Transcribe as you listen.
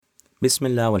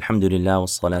Bismillah, walhamdulillah,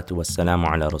 wassalatu wassalamu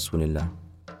ala rasulillah.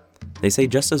 They say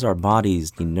just as our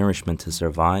bodies need nourishment to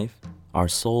survive, our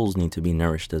souls need to be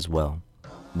nourished as well.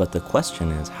 But the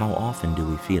question is, how often do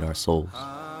we feed our souls?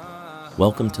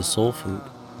 Welcome to Soul Food,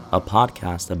 a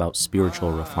podcast about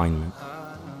spiritual refinement.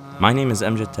 My name is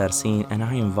Amjad Tarsin, and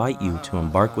I invite you to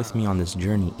embark with me on this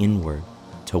journey inward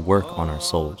to work on our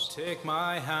souls. Take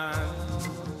my hand,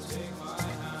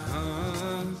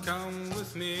 come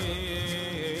with me,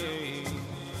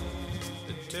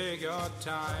 take your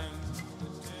time,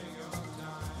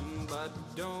 but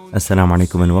don't. Assalamu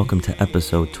alaikum and welcome to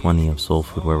episode 20 of Soul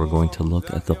Food, where we're going to look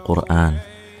at the Quran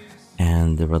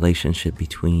and the relationship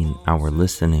between our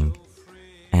listening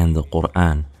and the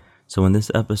Quran. So in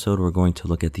this episode, we're going to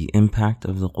look at the impact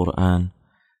of the Quran,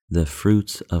 the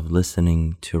fruits of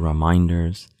listening to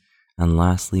reminders, and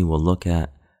lastly, we'll look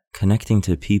at connecting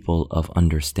to people of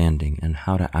understanding and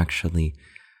how to actually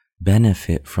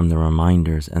benefit from the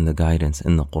reminders and the guidance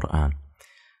in the Quran.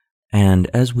 And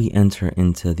as we enter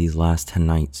into these last 10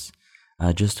 nights,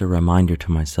 just a reminder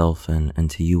to myself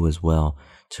and to you as well,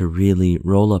 to really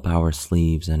roll up our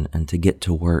sleeves and to get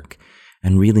to work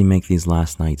and really make these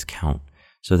last nights count,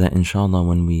 so that inshallah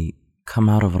when we come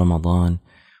out of Ramadan,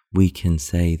 we can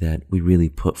say that we really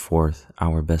put forth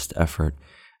our best effort.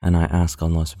 And I ask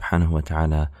Allah subhanahu wa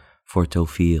ta'ala for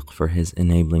tawfiq, for His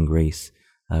enabling grace,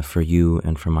 for you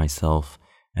and for myself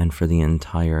and for the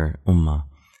entire ummah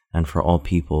and for all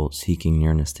people seeking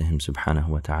nearness to Him subhanahu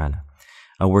wa ta'ala.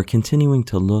 We're continuing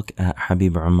to look at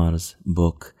Habib Umar's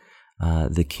book,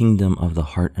 The Kingdom of the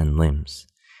Heart and Limbs.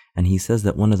 And he says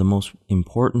that one of the most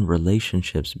important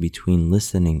relationships between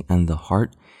listening and the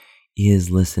heart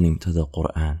is listening to the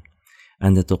Quran.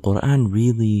 And that the Quran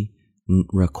really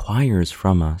requires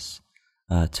from us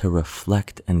to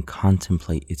reflect and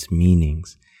contemplate its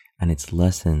meanings and its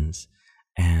lessons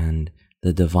and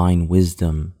the divine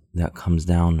wisdom that comes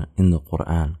down in the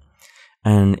Quran.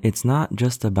 And it's not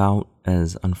just about,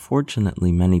 as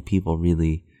unfortunately many people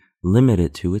really limit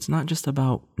it to, it's not just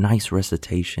about nice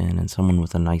recitation and someone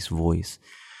with a nice voice,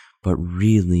 but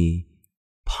really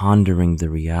pondering the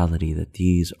reality that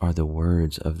these are the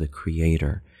words of the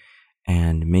Creator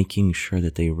and making sure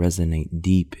that they resonate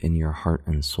deep in your heart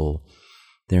and soul.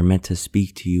 They're meant to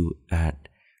speak to you at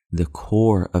the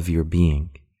core of your being.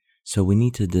 So we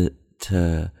need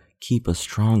to keep a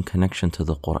strong connection to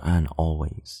the Quran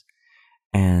always,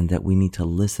 and that we need to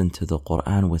listen to the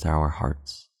Quran with our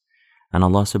hearts. And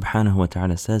Allah subhanahu wa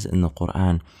ta'ala says in the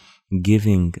Quran,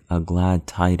 giving glad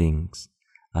tidings,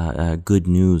 good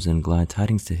news and glad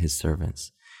tidings to His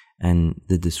servants. And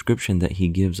the description that He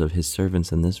gives of His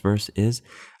servants in this verse is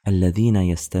الَّذِينَ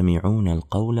يَسْتَمِعُونَ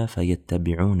الْقَوْلَ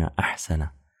فَيَتَّبِعُونَ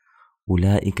أَحْسَنَهُ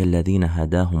أُولَٰئِكَ الَّذِينَ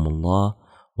هَدَاهُمُ اللَّهُ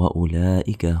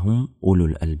وَأُولَٰئِكَ هُمْ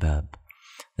أُولُو الْأَلْبَابِ.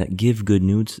 That give good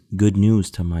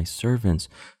news to my servants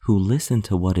who listen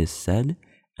to what is said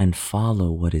and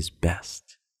follow what is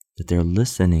best. That they're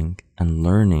listening and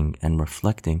learning and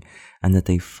reflecting, and that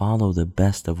they follow the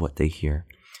best of what they hear.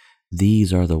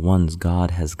 These are the ones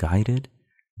God has guided.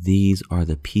 These are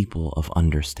the people of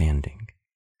understanding.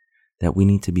 That we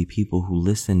need to be people who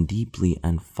listen deeply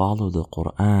and follow the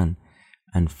Quran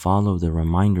and follow the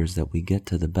reminders that we get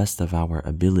to the best of our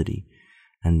ability.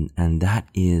 And that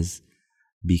is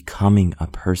becoming a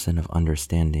person of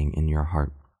understanding in your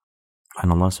heart.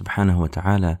 And Allah subhanahu wa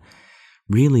ta'ala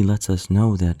really lets us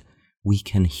know that we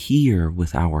can hear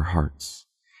with our hearts,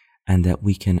 and that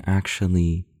we can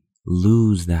actually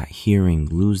lose that hearing,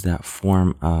 lose that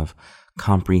form of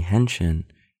comprehension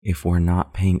if we're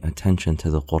not paying attention to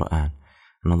the Quran.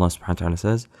 And Allah subhanahu wa ta'ala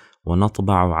says, وَنَطْبَعُ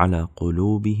عَلَى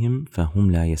قُلُوبِهِمْ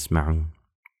فَهُمْ لَا يَسْمَعُونَ.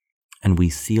 And we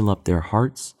seal up their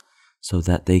hearts so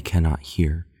that they cannot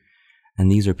hear.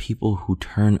 And these are people who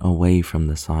turn away from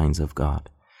the signs of God.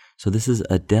 So this is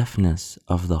a deafness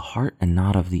of the heart and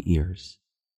not of the ears.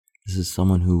 This is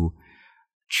someone who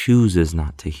chooses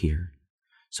not to hear.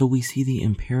 So we see the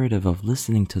imperative of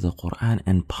listening to the Quran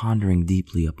and pondering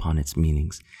deeply upon its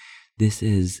meanings. This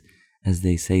is, as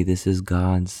they say, this is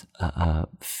God's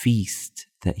feast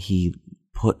that He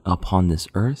put upon this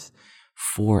earth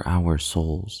for our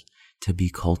souls to be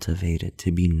cultivated,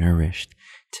 to be nourished,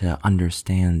 to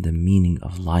understand the meaning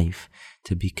of life,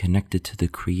 to be connected to the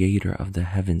Creator of the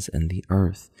heavens and the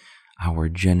earth, our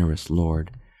generous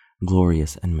Lord,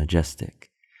 glorious and majestic.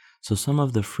 So some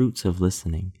of the fruits of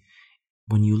listening,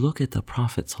 when you look at the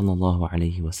Prophet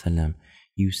ﷺ,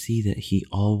 you see that he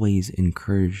always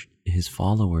encouraged his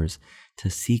followers to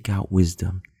seek out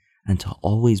wisdom and to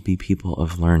always be people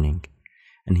of learning.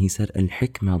 And he said,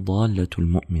 Al-hikmah dallatul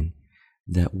mu'min,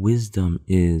 that wisdom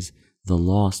is the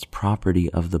lost property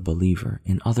of the believer.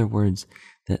 In other words,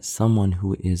 that someone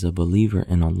who is a believer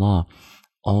in Allah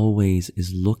always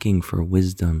is looking for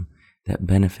wisdom that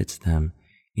benefits them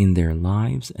in their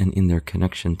lives and in their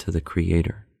connection to the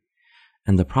Creator.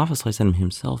 And the Prophet ﷺ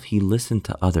himself, he listened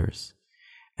to others,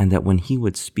 and that when he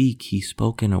would speak, he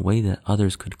spoke in a way that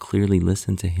others could clearly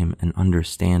listen to him and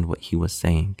understand what he was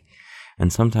saying.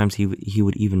 And sometimes he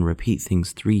would even repeat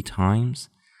things 3 times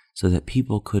so that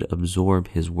people could absorb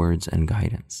his words and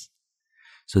guidance.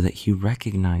 So that he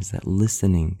recognized that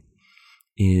listening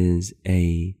is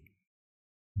a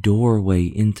doorway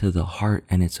into the heart,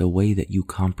 and it's a way that you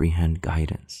comprehend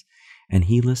guidance. And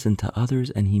he listened to others,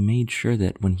 and he made sure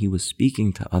that when he was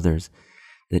speaking to others,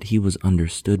 that he was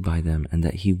understood by them and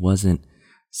that he wasn't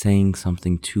saying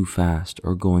something too fast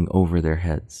or going over their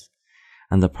heads.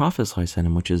 And the Prophet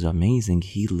ﷺ, which is amazing,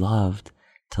 he loved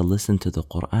to listen to the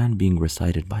Quran being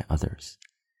recited by others.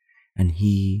 And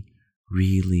he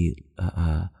really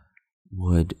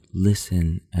would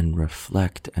listen and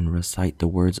reflect and recite the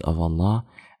words of Allah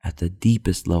at the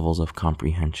deepest levels of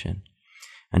comprehension.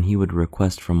 And he would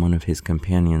request from one of his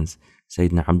companions,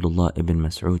 Sayyidina Abdullah ibn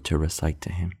Mas'ud, to recite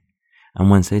to him. And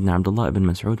when Sayyidina Abdullah ibn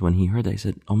Mas'ud, when he heard that, he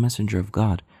said, "O Messenger of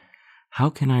God, how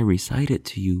can I recite it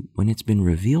to you when it's been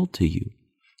revealed to you?"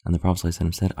 And the Prophet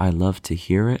ﷺ said, "I love to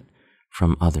hear it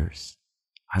from others.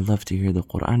 I love to hear the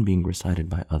Quran being recited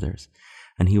by others."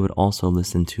 And he would also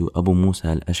listen to Abu Musa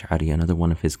al-Ash'ari, another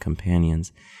one of his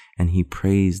companions, and he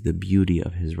praised the beauty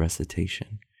of his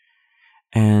recitation.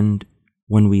 And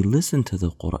when we listen to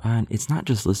the Quran, it's not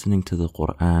just listening to the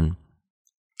Quran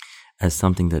as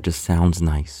something that just sounds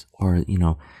nice, or,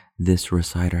 this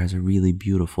reciter has a really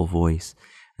beautiful voice.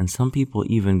 And some people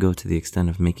even go to the extent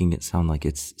of making it sound like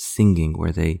it's singing,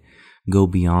 where they go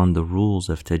beyond the rules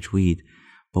of tajweed.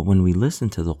 But when we listen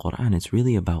to the Quran, it's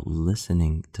really about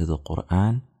listening to the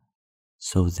Quran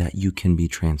so that you can be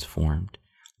transformed.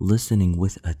 Listening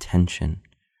with attention.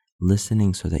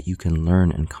 Listening so that you can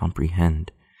learn and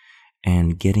comprehend.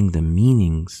 And getting the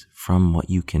meanings from what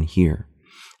you can hear.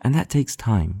 And that takes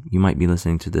time. You might be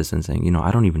listening to this and saying,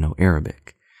 I don't even know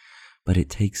Arabic. But it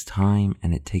takes time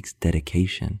and it takes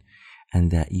dedication.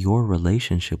 And that your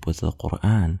relationship with the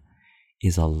Quran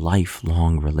is a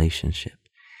lifelong relationship.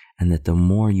 And that the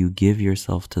more you give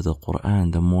yourself to the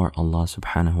Quran, the more Allah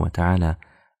subhanahu wa ta'ala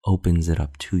opens it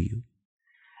up to you.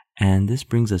 And this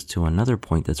brings us to another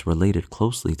point that's related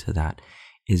closely to that,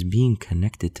 is being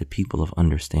connected to people of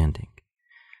understanding.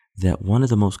 That one of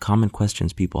the most common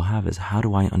questions people have is, how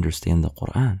do I understand the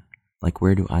Quran? Like,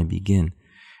 where do I begin?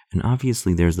 And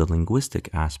obviously there's the linguistic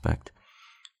aspect,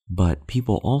 but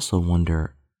people also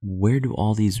wonder, where do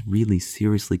all these really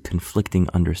seriously conflicting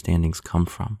understandings come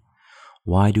from?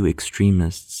 Why do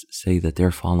extremists say that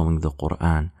they're following the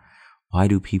Quran? Why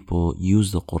do people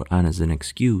use the Quran as an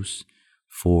excuse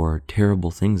for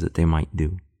terrible things that they might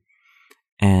do?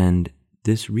 And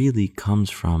this really comes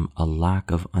from a lack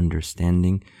of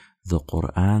understanding the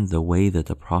Quran, the way that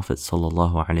the Prophet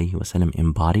ﷺ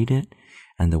embodied it,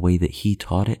 and the way that he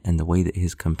taught it, and the way that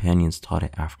his companions taught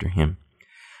it after him.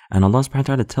 And Allah subhanahu wa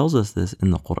ta'ala tells us this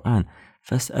in the Quran,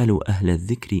 فَاسْأَلُوا أَهْلَ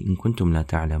الذِّكْرِ إِن كُنْتُمْ لَا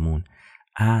تَعْلَمُونَ.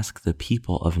 Ask the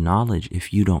people of knowledge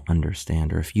if you don't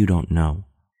understand or if you don't know.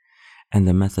 And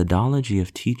the methodology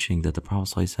of teaching that the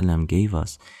Prophet ﷺ gave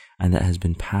us, and that has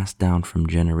been passed down from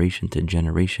generation to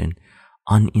generation,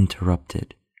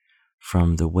 uninterrupted,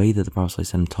 from the way that the Prophet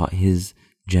ﷺ taught his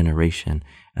generation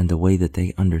and the way that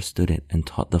they understood it and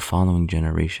taught the following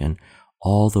generation,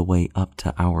 all the way up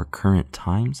to our current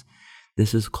times.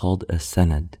 This is called a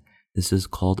sanad. This is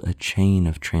called a chain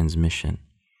of transmission.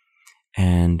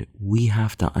 And we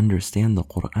have to understand the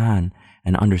Quran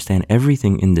and understand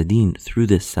everything in the deen through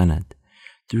this sanad,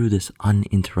 through this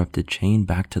uninterrupted chain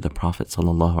back to the Prophet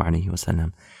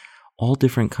ﷺ. All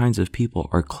different kinds of people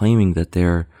are claiming that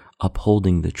they're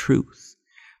upholding the truth,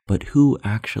 but who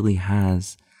actually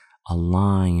has a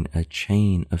line, a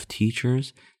chain of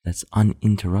teachers that's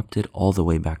uninterrupted all the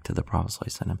way back to the Prophet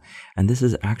ﷺ? And this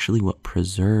is actually what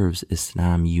preserves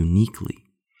Islam uniquely.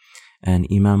 And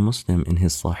Imam Muslim in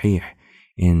his Sahih,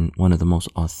 in one of the most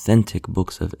authentic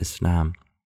books of Islam,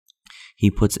 he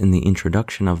puts in the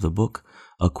introduction of the book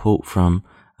a quote from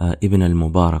Ibn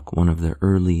al-Mubarak, one of the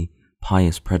early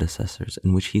pious predecessors,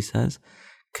 in which he says,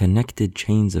 connected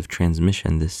chains of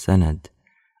transmission, this sanad,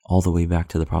 all the way back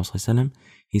to the Prophet ﷺ,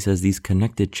 he says these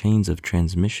connected chains of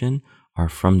transmission are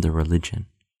from the religion.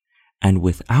 And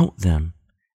without them,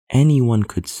 anyone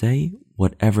could say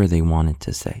whatever they wanted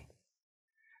to say.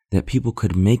 That people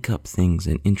could make up things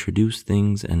and introduce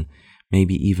things and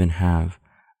maybe even have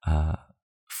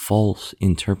false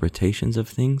interpretations of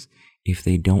things if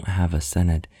they don't have a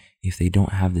sanad, if they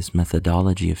don't have this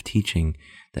methodology of teaching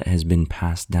that has been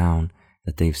passed down,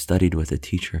 that they've studied with a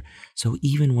teacher. So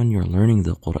even when you're learning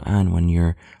the Quran, when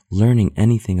you're learning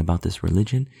anything about this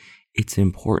religion, it's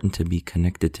important to be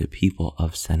connected to people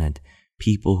of sanad,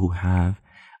 people who have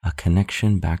a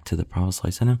connection back to the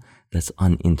Prophet ﷺ that's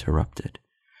uninterrupted.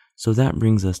 So that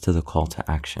brings us to the call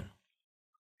to action.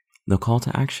 The call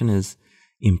to action is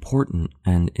important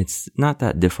and it's not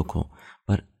that difficult,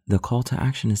 but the call to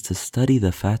action is to study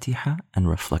the Fatiha and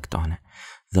reflect on it.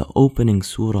 The opening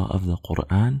surah of the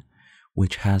Quran,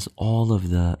 which has all of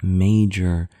the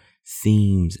major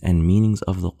themes and meanings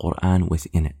of the Quran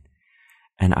within it.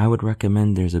 And I would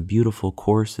recommend, there's a beautiful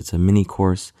course, it's a mini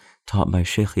course taught by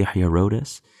Sheikh Yahya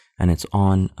Rodas, and it's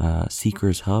on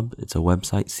Seekers Hub. It's a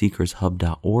website,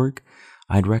 seekershub.org.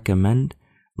 I'd recommend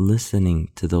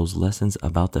listening to those lessons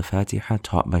about the Fatiha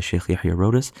taught by Sheikh Yahya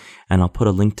Rodas, and I'll put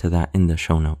a link to that in the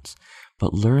show notes.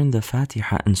 But learn the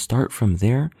Fatiha and start from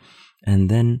there, and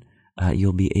then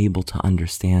you'll be able to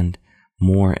understand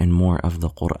more and more of the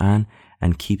Quran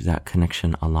and keep that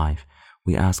connection alive.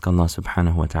 We ask Allah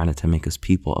subhanahu wa ta'ala to make us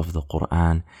people of the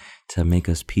Quran, to make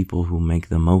us people who make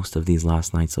the most of these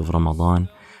last nights of Ramadan.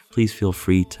 Please feel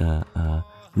free to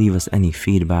leave us any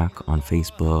feedback on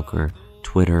Facebook or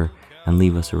Twitter, and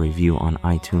leave us a review on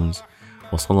iTunes.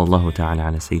 وصلى الله تعالى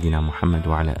على سيدنا محمد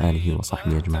وعلى آله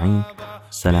وصحبه أجمعين.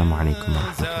 السلام عليكم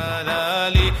ورحمة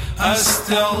الله.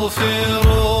 أستغفر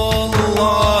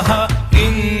الله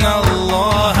إن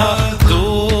الله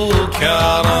ذو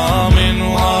كرم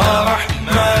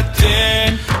ورحمة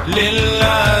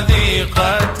للذي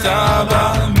قد تاب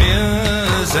من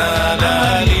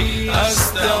زلالي.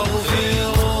 أستغفر